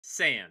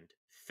sand,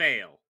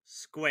 fail,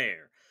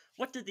 square.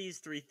 What do these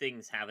three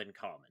things have in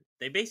common?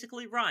 They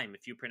basically rhyme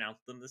if you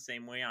pronounce them the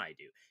same way I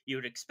do. You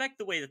would expect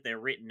the way that they're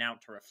written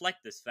out to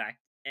reflect this fact,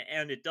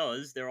 and it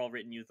does. They're all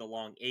written with the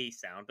long A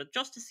sound, but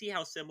just to see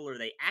how similar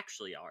they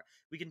actually are,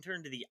 we can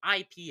turn to the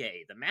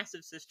IPA, the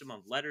massive system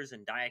of letters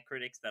and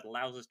diacritics that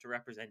allows us to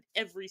represent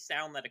every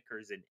sound that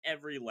occurs in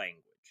every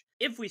language.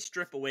 If we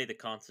strip away the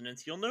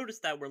consonants, you'll notice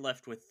that we're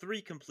left with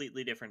three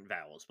completely different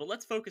vowels, but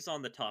let's focus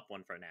on the top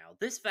one for now.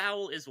 This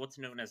vowel is what's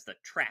known as the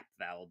trap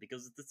vowel,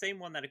 because it's the same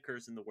one that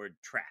occurs in the word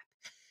trap.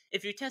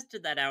 If you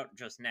tested that out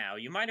just now,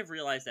 you might have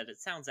realized that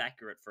it sounds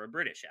accurate for a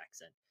British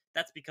accent.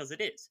 That's because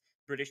it is.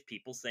 British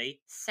people say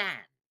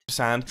sand.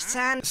 Sand.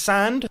 Sand.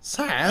 Sand.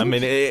 Sand? I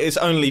mean, it's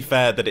only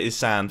fair that it is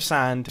sand.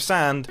 Sand.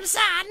 Sand.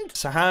 Sand?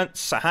 Sand.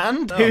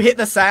 Sand? Who hit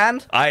the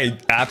sand? I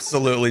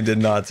absolutely did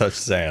not touch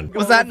sand.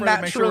 Was that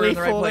naturally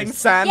falling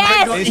sand?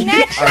 Yes,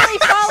 naturally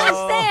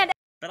falling sand!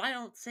 But I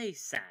don't say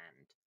sand,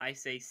 I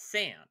say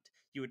sand.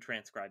 You would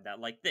transcribe that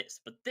like this,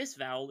 but this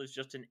vowel is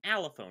just an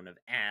allophone of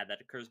a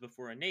that occurs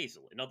before a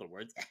nasal. In other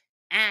words,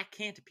 a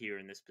can't appear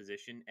in this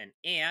position, and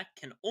a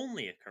can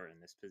only occur in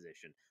this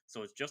position,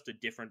 so it's just a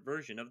different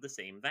version of the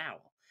same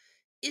vowel.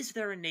 Is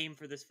there a name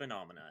for this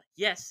phenomena?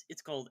 Yes,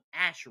 it's called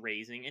ash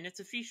raising, and it's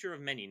a feature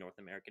of many North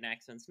American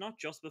accents, not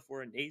just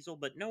before a nasal,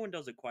 but no one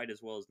does it quite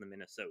as well as the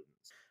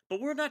Minnesotans. But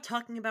we're not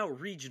talking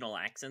about regional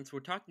accents, we're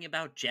talking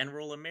about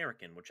general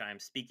American, which I am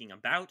speaking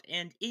about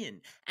and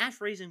in. Ash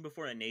raising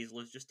before a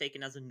nasal is just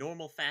taken as a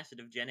normal facet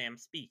of Gen Am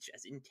speech,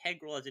 as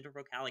integral as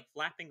intervocalic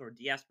flapping or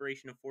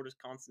deaspiration of fortis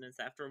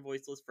consonants after a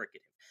voiceless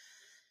fricative.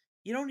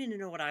 You don't need to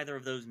know what either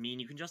of those mean,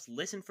 you can just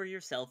listen for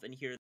yourself and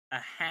hear a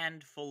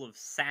handful of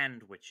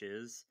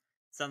sandwiches.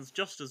 Sounds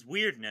just as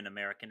weird in an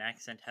American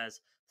accent as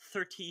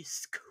 30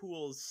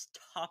 schools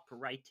stop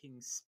writing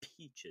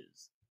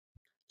speeches.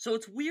 So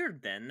it's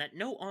weird then that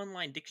no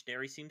online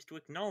dictionary seems to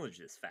acknowledge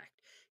this fact.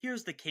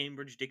 Here's the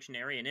Cambridge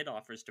Dictionary, and it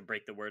offers to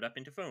break the word up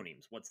into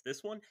phonemes. What's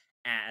this one?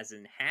 As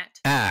in hat?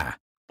 Ah.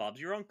 Bob's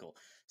your uncle.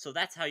 So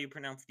that's how you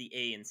pronounce the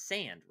A in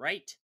sand,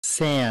 right?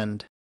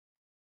 Sand.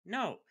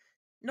 No.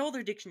 No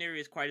other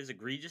dictionary is quite as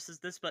egregious as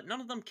this, but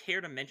none of them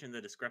care to mention the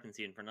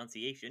discrepancy in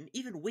pronunciation.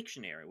 Even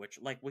Wiktionary, which,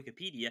 like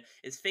Wikipedia,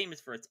 is famous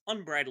for its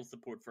unbridled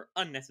support for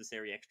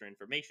unnecessary extra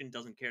information,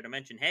 doesn't care to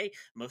mention, hey,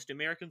 most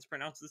Americans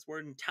pronounce this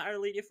word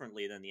entirely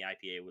differently than the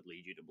IPA would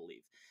lead you to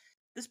believe.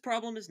 This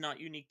problem is not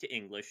unique to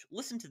English.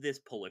 Listen to this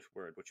Polish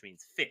word, which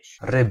means fish.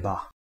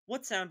 Ryba.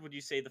 What sound would you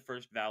say the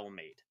first vowel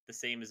made? The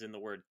same as in the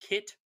word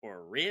kit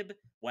or rib?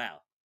 Wow,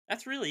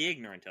 that's really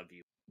ignorant of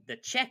you. The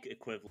Czech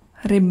equivalent,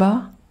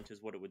 Ryba. which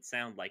is what it would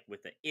sound like with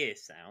the I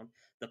sound,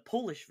 the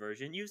Polish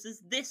version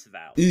uses this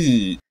vowel.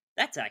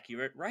 That's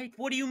accurate, right?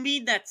 What do you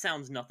mean that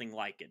sounds nothing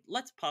like it?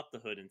 Let's pop the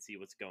hood and see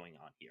what's going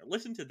on here.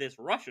 Listen to this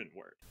Russian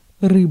word.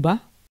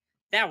 Ryba.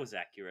 That was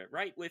accurate,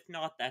 right? If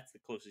not, that's the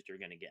closest you're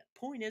gonna get.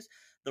 Point is,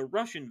 the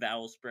Russian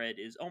vowel spread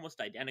is almost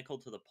identical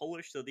to the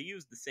Polish, so they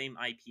use the same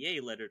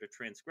IPA letter to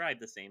transcribe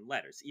the same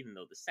letters, even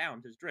though the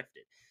sound has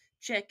drifted.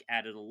 Czech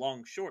added a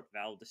long-short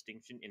vowel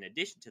distinction in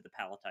addition to the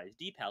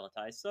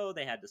palatized-depalatized, so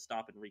they had to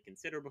stop and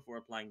reconsider before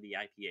applying the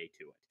IPA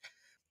to it.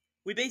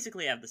 We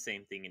basically have the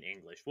same thing in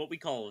English, what we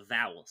call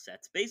vowel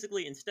sets.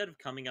 Basically, instead of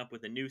coming up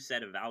with a new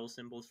set of vowel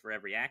symbols for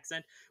every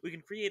accent, we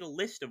can create a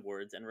list of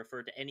words and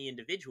refer to any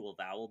individual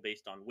vowel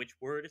based on which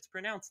word it's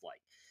pronounced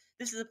like.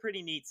 This is a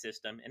pretty neat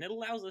system, and it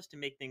allows us to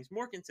make things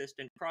more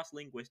consistent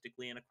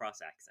cross-linguistically and across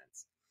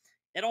accents.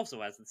 It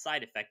also has the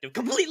side effect of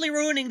completely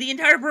ruining the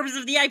entire purpose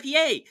of the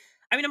IPA!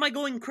 I mean, am I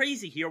going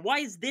crazy here?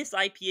 Why is this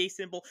IPA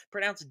symbol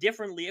pronounced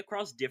differently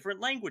across different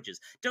languages?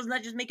 Doesn't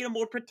that just make it a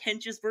more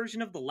pretentious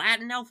version of the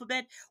Latin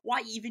alphabet?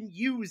 Why even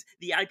use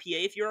the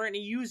IPA if you're going to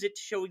use it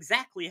to show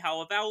exactly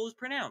how a vowel is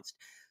pronounced?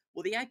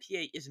 Well, the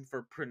IPA isn't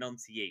for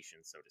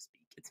pronunciation, so to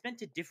speak. It's meant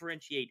to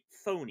differentiate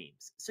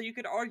phonemes. So you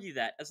could argue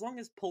that as long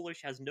as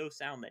Polish has no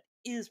sound that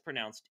is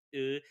pronounced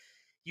you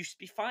should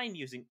be fine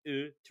using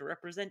to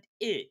represent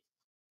I.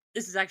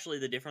 This is actually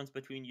the difference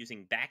between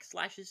using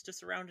backslashes to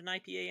surround an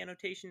IPA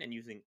annotation and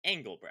using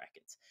angle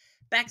brackets.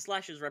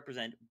 Backslashes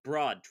represent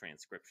broad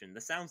transcription, the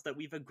sounds that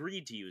we've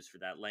agreed to use for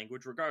that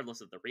language regardless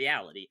of the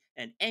reality,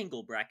 and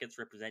angle brackets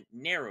represent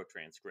narrow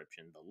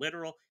transcription, the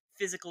literal,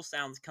 physical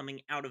sounds coming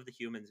out of the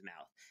human's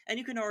mouth. And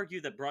you can argue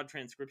that broad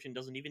transcription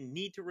doesn't even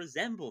need to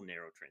resemble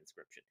narrow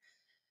transcription.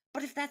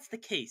 But if that's the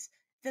case,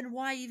 then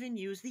why even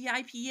use the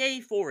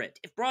IPA for it?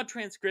 If broad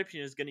transcription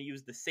is going to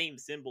use the same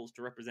symbols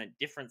to represent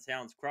different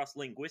sounds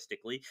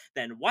cross-linguistically,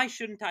 then why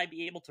shouldn't I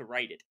be able to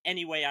write it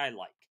any way I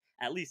like?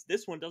 At least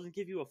this one doesn't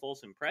give you a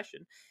false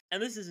impression.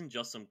 And this isn't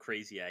just some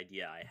crazy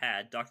idea I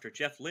had. Dr.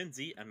 Jeff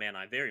Lindsay, a man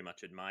I very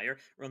much admire,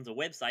 runs a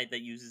website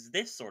that uses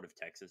this sort of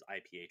text as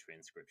IPA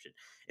transcription.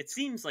 It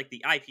seems like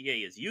the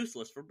IPA is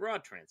useless for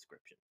broad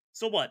transcription.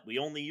 So what, we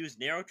only use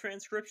narrow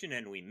transcription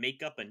and we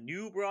make up a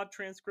new broad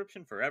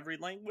transcription for every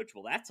language?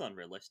 Well, that's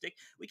unrealistic.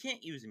 We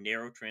can't use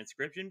narrow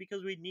transcription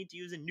because we'd need to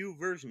use a new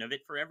version of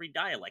it for every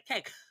dialect.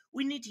 Heck,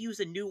 we need to use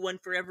a new one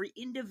for every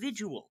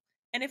individual.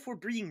 And if we're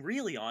being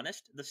really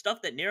honest, the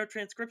stuff that narrow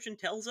transcription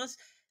tells us,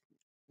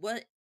 well,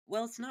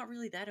 Well, it's not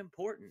really that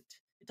important.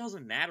 It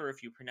doesn't matter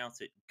if you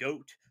pronounce it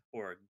goat,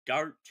 or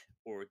gart,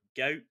 or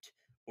goat,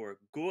 or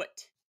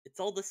goat. It's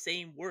all the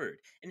same word.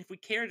 And if we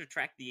care to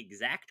track the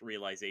exact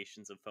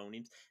realizations of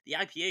phonemes, the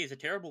IPA is a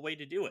terrible way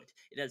to do it.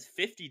 It has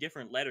 50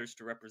 different letters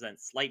to represent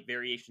slight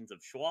variations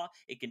of schwa.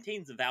 It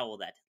contains a vowel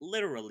that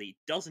literally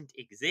doesn't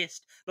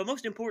exist. But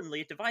most importantly,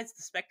 it divides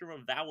the spectrum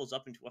of vowels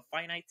up into a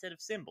finite set of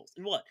symbols.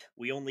 And what?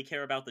 We only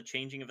care about the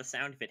changing of a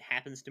sound if it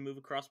happens to move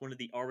across one of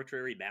the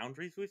arbitrary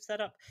boundaries we've set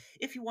up?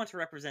 If you want to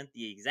represent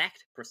the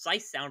exact,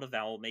 precise sound a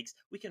vowel makes,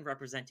 we can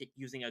represent it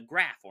using a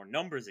graph or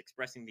numbers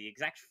expressing the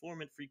exact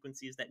form and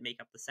frequencies that make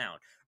up the sound.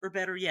 Or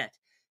better yet,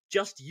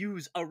 just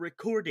use a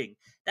recording.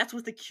 That's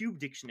what the Cube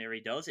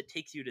Dictionary does. It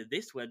takes you to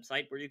this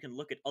website where you can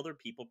look at other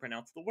people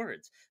pronounce the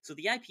words. So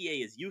the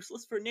IPA is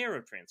useless for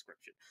narrow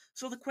transcription.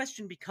 So the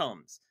question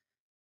becomes,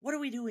 what are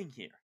we doing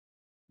here?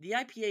 The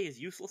IPA is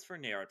useless for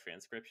narrow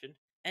transcription,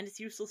 and it's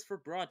useless for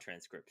broad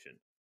transcription.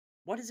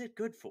 What is it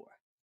good for?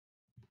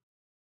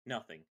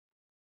 Nothing.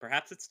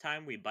 Perhaps it's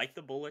time we bite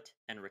the bullet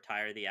and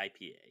retire the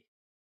IPA.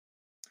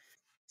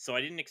 So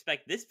I didn't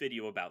expect this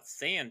video about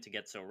sand to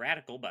get so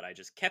radical, but I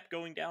just kept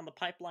going down the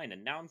pipeline,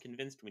 and now I'm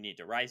convinced we need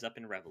to rise up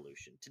in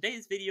revolution.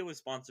 Today's video is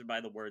sponsored by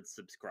the word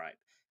subscribe.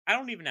 I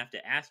don't even have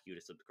to ask you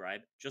to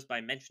subscribe. Just by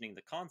mentioning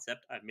the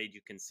concept, I've made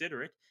you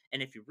consider it,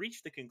 and if you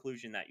reach the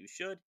conclusion that you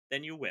should,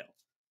 then you will.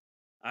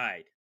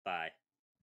 Alright, bye.